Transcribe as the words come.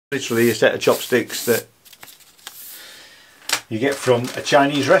Literally a set of chopsticks that you get from a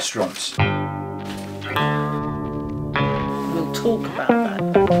Chinese restaurant. We'll talk about that.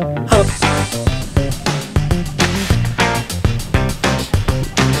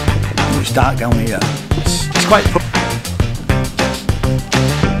 It's dark down here. It's quite...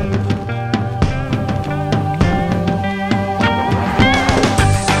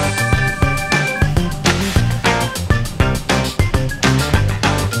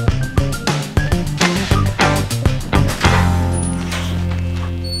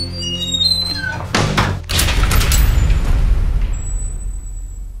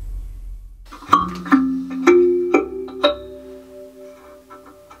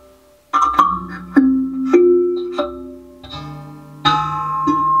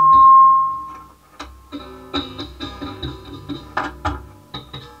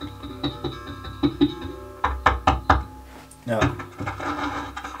 No.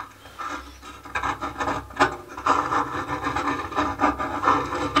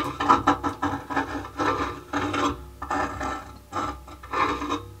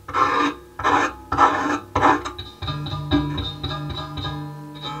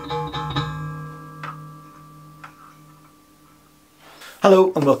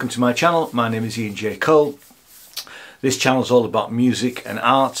 Hello and welcome to my channel. My name is Ian J. Cole. This channel is all about music and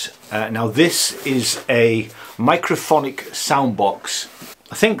art. Now this is a Microphonic Soundbox.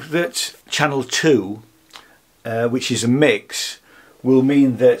 I think that channel 2, which is a mix, will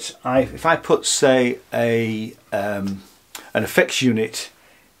mean that if I put, say, an effects unit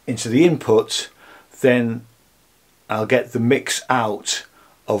into the input, then I'll get the mix out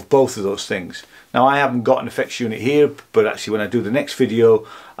of both of those things. Now I haven't got an effects unit here, but actually when I do the next video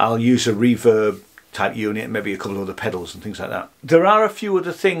I'll use a reverb type unit and maybe a couple of other pedals and things like that. There are a few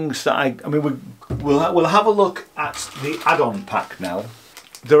other things that I mean we'll have a look at the add-on pack now.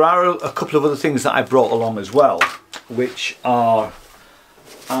 There are a couple of other things that I brought along as well, which are,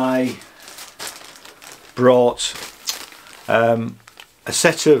 I brought a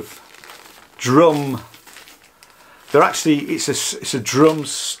set of drum. They're actually, it's a drum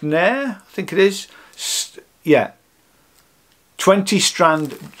snare, I think it is. Yeah, 20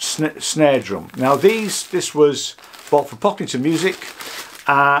 strand snare drum. Now this was bought for Pocklington Music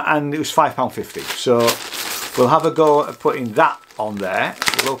and it was £5.50. So we'll have a go at putting that on there.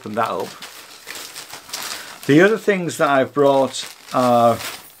 We'll open that up. The other things that I've brought are,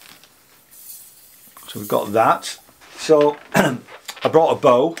 so we've got that. So I brought a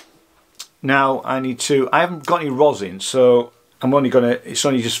bow. Now I haven't got any rosin, so it's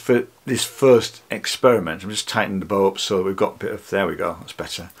only just for this first experiment. I'm just tightening the bow up so we've got a bit of, there we go, that's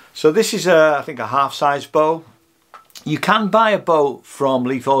better. So this is I think a half-size bow. You can buy a bow from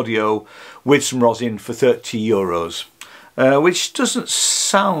Leaf Audio with some rosin for €30, which doesn't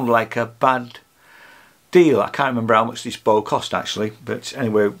sound like a bad deal. I can't remember how much this bow cost actually, but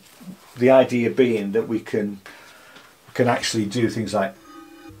anyway, the idea being that we can actually do things like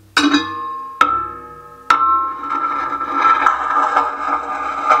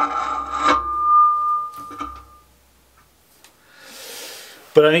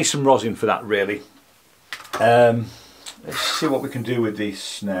but I need some rosin for that really. Let's see what we can do with the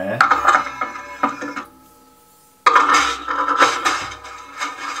snare.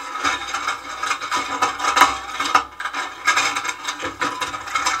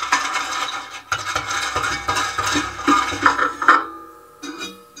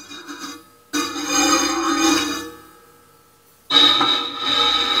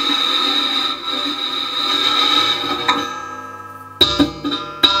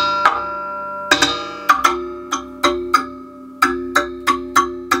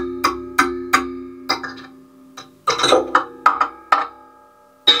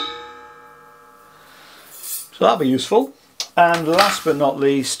 So that'll be useful. And last but not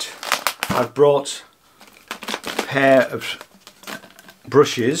least, I've brought a pair of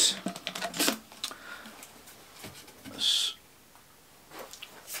brushes,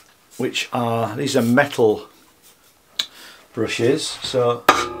 which are, these are metal brushes. So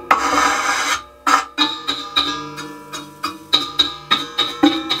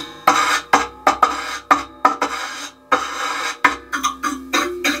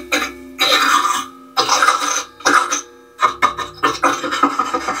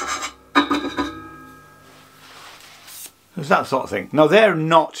that sort of thing. Now they're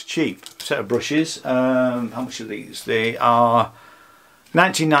not cheap set of brushes. How much are these? They are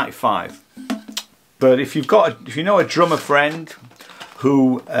 £19.95. But if you know a drummer friend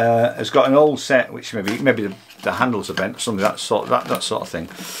who has got an old set, which maybe the handles are bent, something that sort of thing,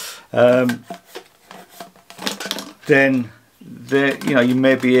 then you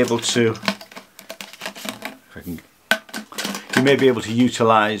may be able to, you may be able to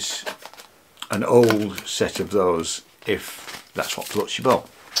utilise an old set of those if that's what floats your boat.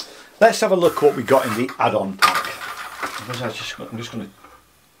 Let's have a look what we got in the add-on pack. I'm just going to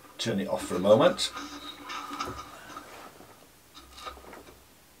turn it off for a moment.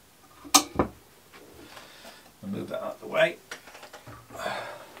 I'll move that out of the way.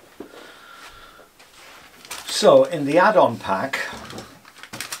 So in the add-on pack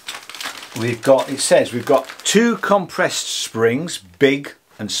we've got, it says we've got 2 compressed springs, big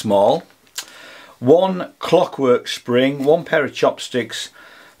and small, 1 clockwork spring, 1 pair of chopsticks,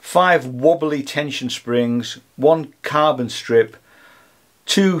 5 wobbly tension springs, 1 carbon strip,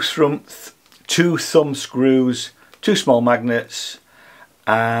 2 thumb screws, 2 small magnets,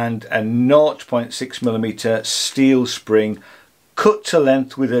 and a 0.6mm steel spring cut to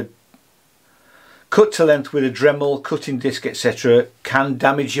length with a Dremel, cutting disc, etc. Can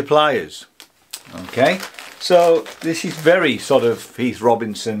damage your pliers. Okay, so this is very sort of Heath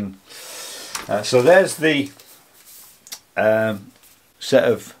Robinson. So there's the set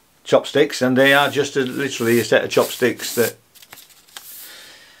of chopsticks, and they are just literally a set of chopsticks that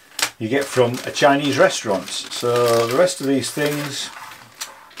you get from a Chinese restaurant. So the rest of these things,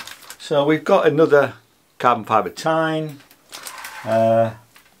 so we've got another carbon fibre tine. There's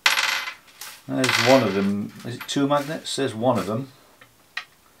one of them. Is it 2 magnets? There's one of them.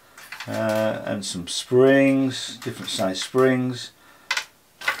 And some springs, different size springs.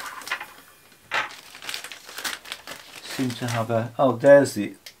 Seem to have a, oh, where's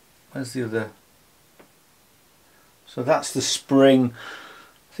the other? So that's the spring.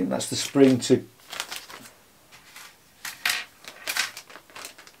 I think that's the spring to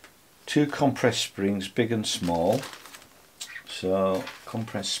 2 compressed springs, big and small. So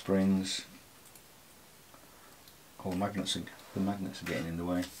compressed springs. Oh, the magnets are getting in the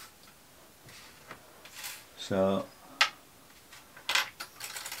way. So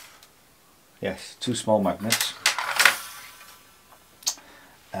yes, 2 small magnets.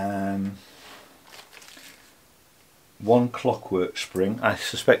 1 clockwork spring. I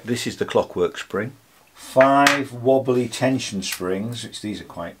suspect this is the clockwork spring. 5 wobbly tension springs, which these are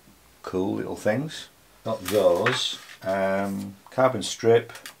quite cool little things. Got those. Carbon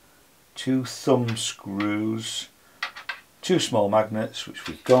strip, 2 thumb screws, 2 small magnets, which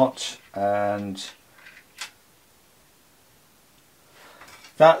we've got, and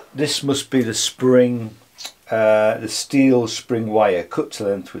this must be the spring, the steel spring wire cut to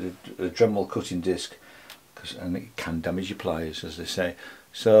length with a Dremel cutting disc, and it can damage your pliers, as they say.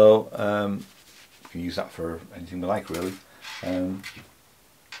 So you can use that for anything we like, really. And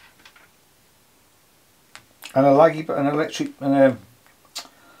an electric and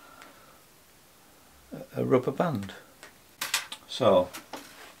a rubber band. So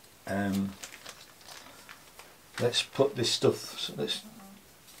let's put this stuff. So let's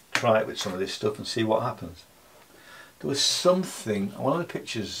try it with some of this stuff and see what happens. There was something. One of the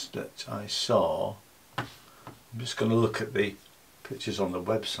pictures that I saw. I'm just going to look at the pictures on the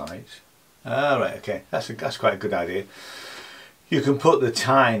website. Ah, right, okay. That's quite a good idea. You can put the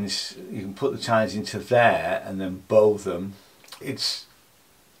tines. You can put the tines into there and then bow them.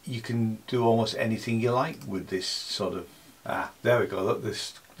 You can do almost anything you like with this sort of. Ah, there we go. Look,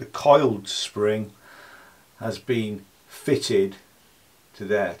 the coiled spring has been fitted to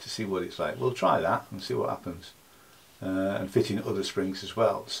there to see what it's like. We'll try that and see what happens, and fitting other springs as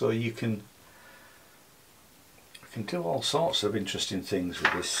well. So you can do all sorts of interesting things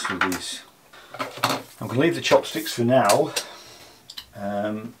with this. With these, I'm going to leave the chopsticks for now.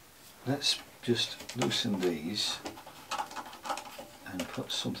 Let's just loosen these and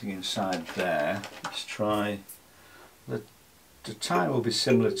put something inside there. Let's try. The tine will be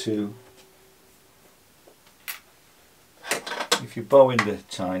similar to, if you bow in the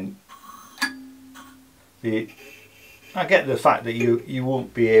tine, I get the fact that you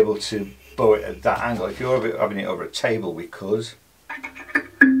won't be able to bow it at that angle. If you're having it over a table, we could.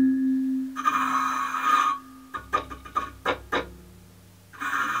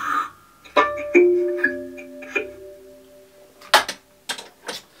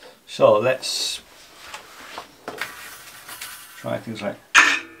 So let's try things like.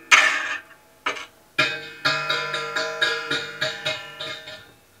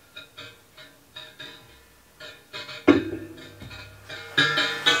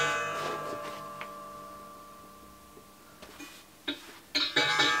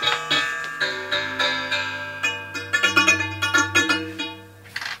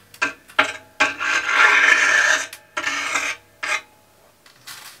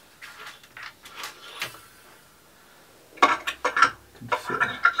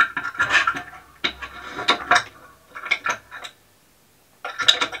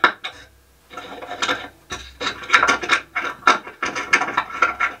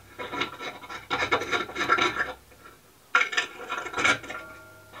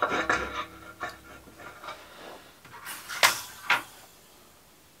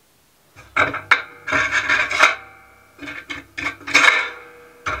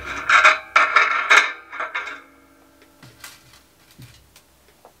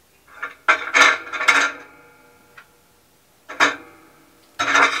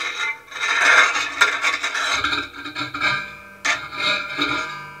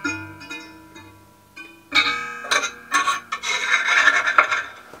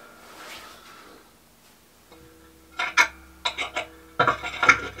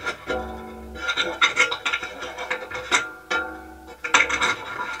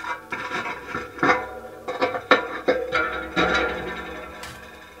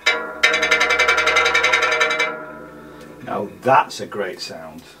 Now that's a great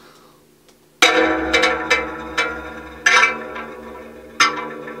sound.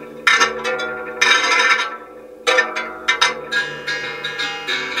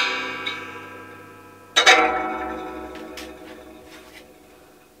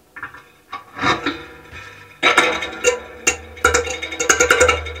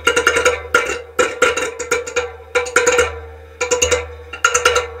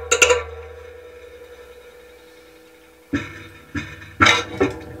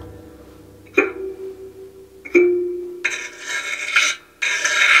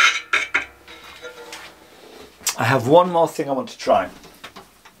 I have one more thing I want to try.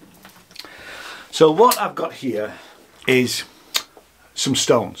 So what I've got here is some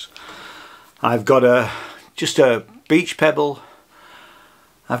stones. I've got just a beach pebble.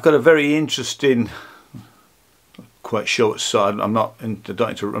 I've got a very interesting, quite sure it's, so I'm not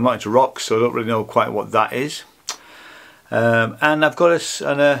into rocks, so I don't really know quite what that is. And I've got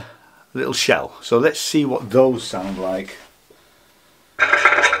a little shell. So let's see what those sound like.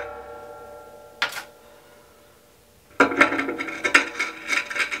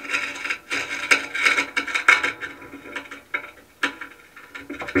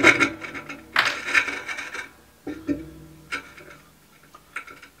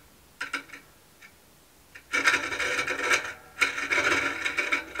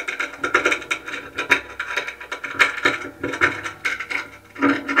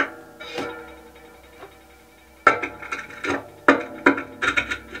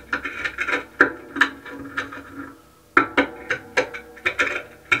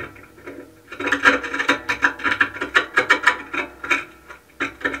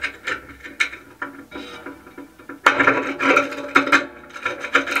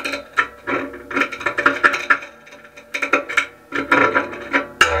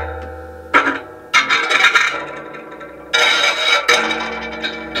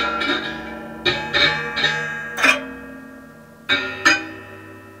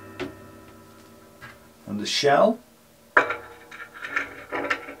 And the shell.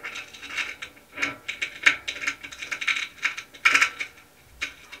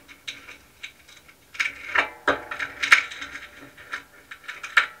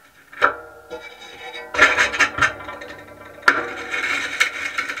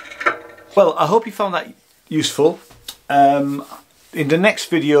 Well, I hope you found that useful. In the next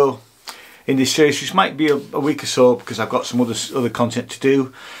video in this series, which might be a week or so because I've got some other content to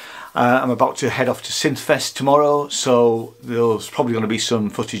do, I'm about to head off to Synthfest tomorrow, so there's probably going to be some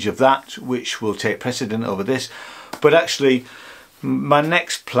footage of that which will take precedent over this. But actually my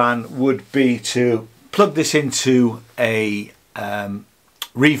next plan would be to plug this into a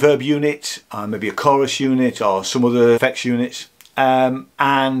reverb unit, maybe a chorus unit or some other effects units,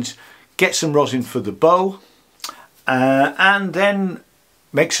 and get some rosin for the bow, and then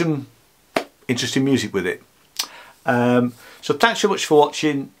make some interesting music with it. So thanks so much for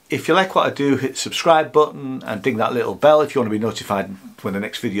watching. If you like what I do, hit the subscribe button and ding that little bell if you want to be notified when the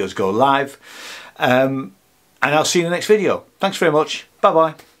next videos go live. And I'll see you in the next video. Thanks very much. Bye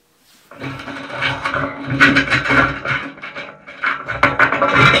bye.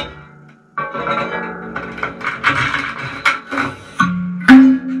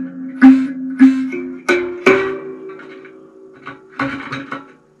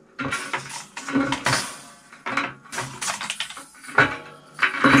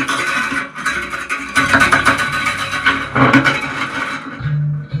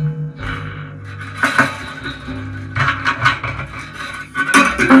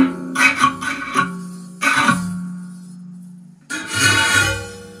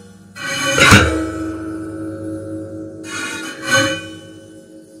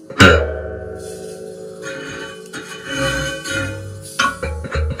 Yeah.